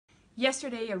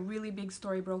Yesterday, a really big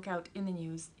story broke out in the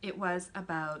news. It was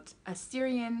about a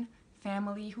Syrian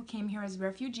family who came here as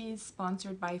refugees,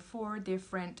 sponsored by 4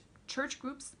 different church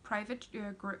groups, private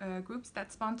groups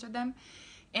that sponsored them.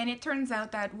 And it turns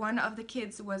out that one of the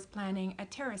kids was planning a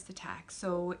terrorist attack.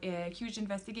 So a huge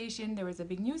investigation, there was a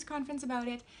big news conference about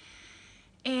it.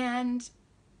 And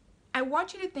I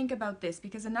want you to think about this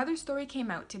because another story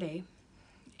came out today,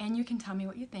 and you can tell me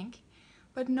what you think.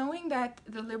 But knowing that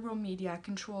the liberal media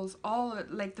controls all,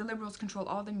 like the liberals control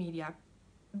all the media,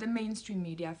 the mainstream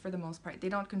media for the most part, they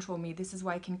don't control me. This is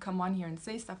why I can come on here and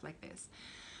say stuff like this.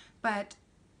 But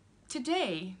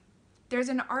today, there's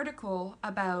an article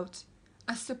about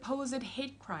a supposed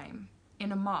hate crime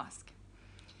in a mosque.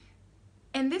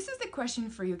 And this is the question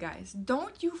for you guys.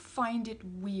 Don't you find it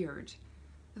weird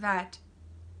that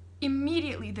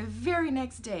immediately, the very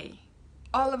next day,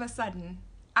 all of a sudden,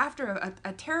 after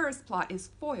a terrorist plot is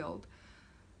foiled,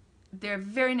 the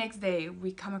very next day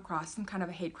we come across some kind of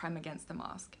a hate crime against the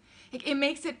mosque? It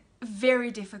makes it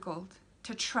very difficult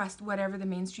to trust whatever the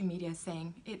mainstream media is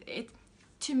saying.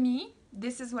 To me,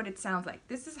 this is what it sounds like.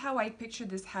 This is how I picture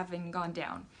this having gone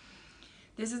down.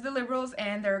 This is the liberals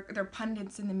and their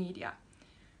pundits in the media.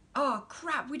 Oh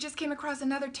crap, we just came across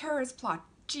another terrorist plot.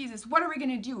 Jesus, what are we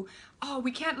gonna do? Oh, we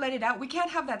can't let it out. We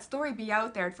can't have that story be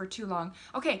out there for too long.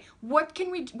 Okay, what can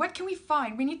we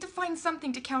find? We need to find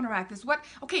something to counteract this.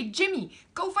 Okay, Jimmy,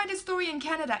 go find a story in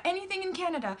Canada, anything in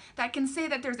Canada that can say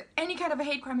that there's any kind of a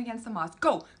hate crime against the mosque.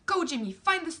 Go Jimmy,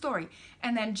 find the story.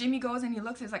 And then Jimmy goes and he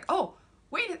looks and he's like, oh,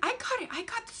 wait, I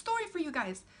got the story for you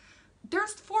guys.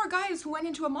 There's 4 guys who went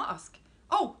into a mosque.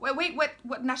 Oh, wait,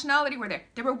 what nationality were they?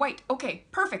 They were white. Okay,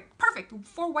 perfect.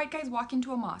 4 white guys walk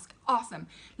into a mosque. Awesome.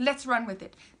 Let's run with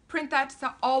it. Print that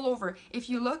stuff all over. If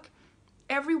you look,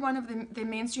 every one of the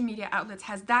mainstream media outlets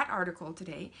has that article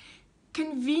today,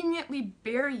 conveniently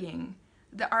burying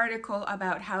the article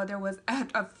about how there was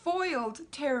a foiled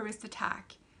terrorist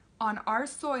attack on our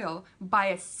soil by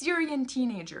a Syrian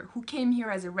teenager who came here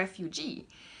as a refugee.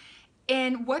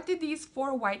 And what did these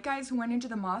 4 white guys who went into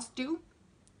the mosque do?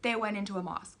 They went into a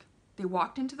mosque. They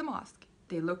walked into the mosque.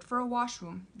 They looked for a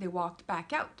washroom. They walked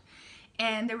back out.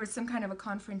 And there was some kind of a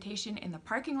confrontation in the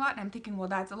parking lot. And I'm thinking, well,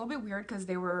 that's a little bit weird because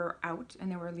they were out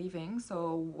and they were leaving.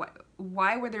 So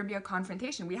why would there be a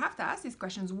confrontation? We have to ask these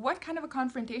questions. What kind of a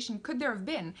confrontation could there have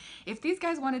been? If these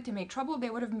guys wanted to make trouble,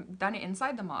 they would have done it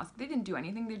inside the mosque. They didn't do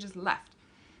anything. They just left.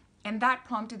 And that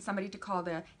prompted somebody to call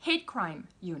the hate crime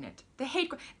unit.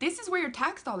 This is where your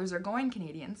tax dollars are going,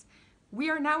 Canadians. We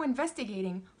are now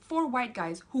investigating 4 white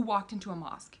guys who walked into a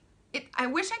mosque. I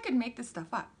wish I could make this stuff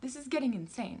up. This is getting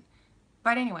insane.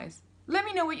 But anyways, let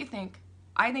me know what you think.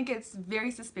 I think it's very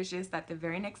suspicious that the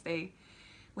very next day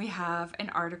we have an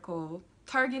article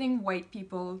targeting white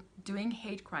people doing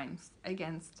hate crimes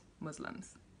against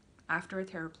Muslims after a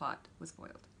terror plot was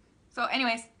foiled. So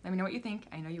anyways, let me know what you think.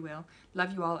 I know you will.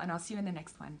 Love you all, and I'll see you in the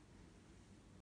next one.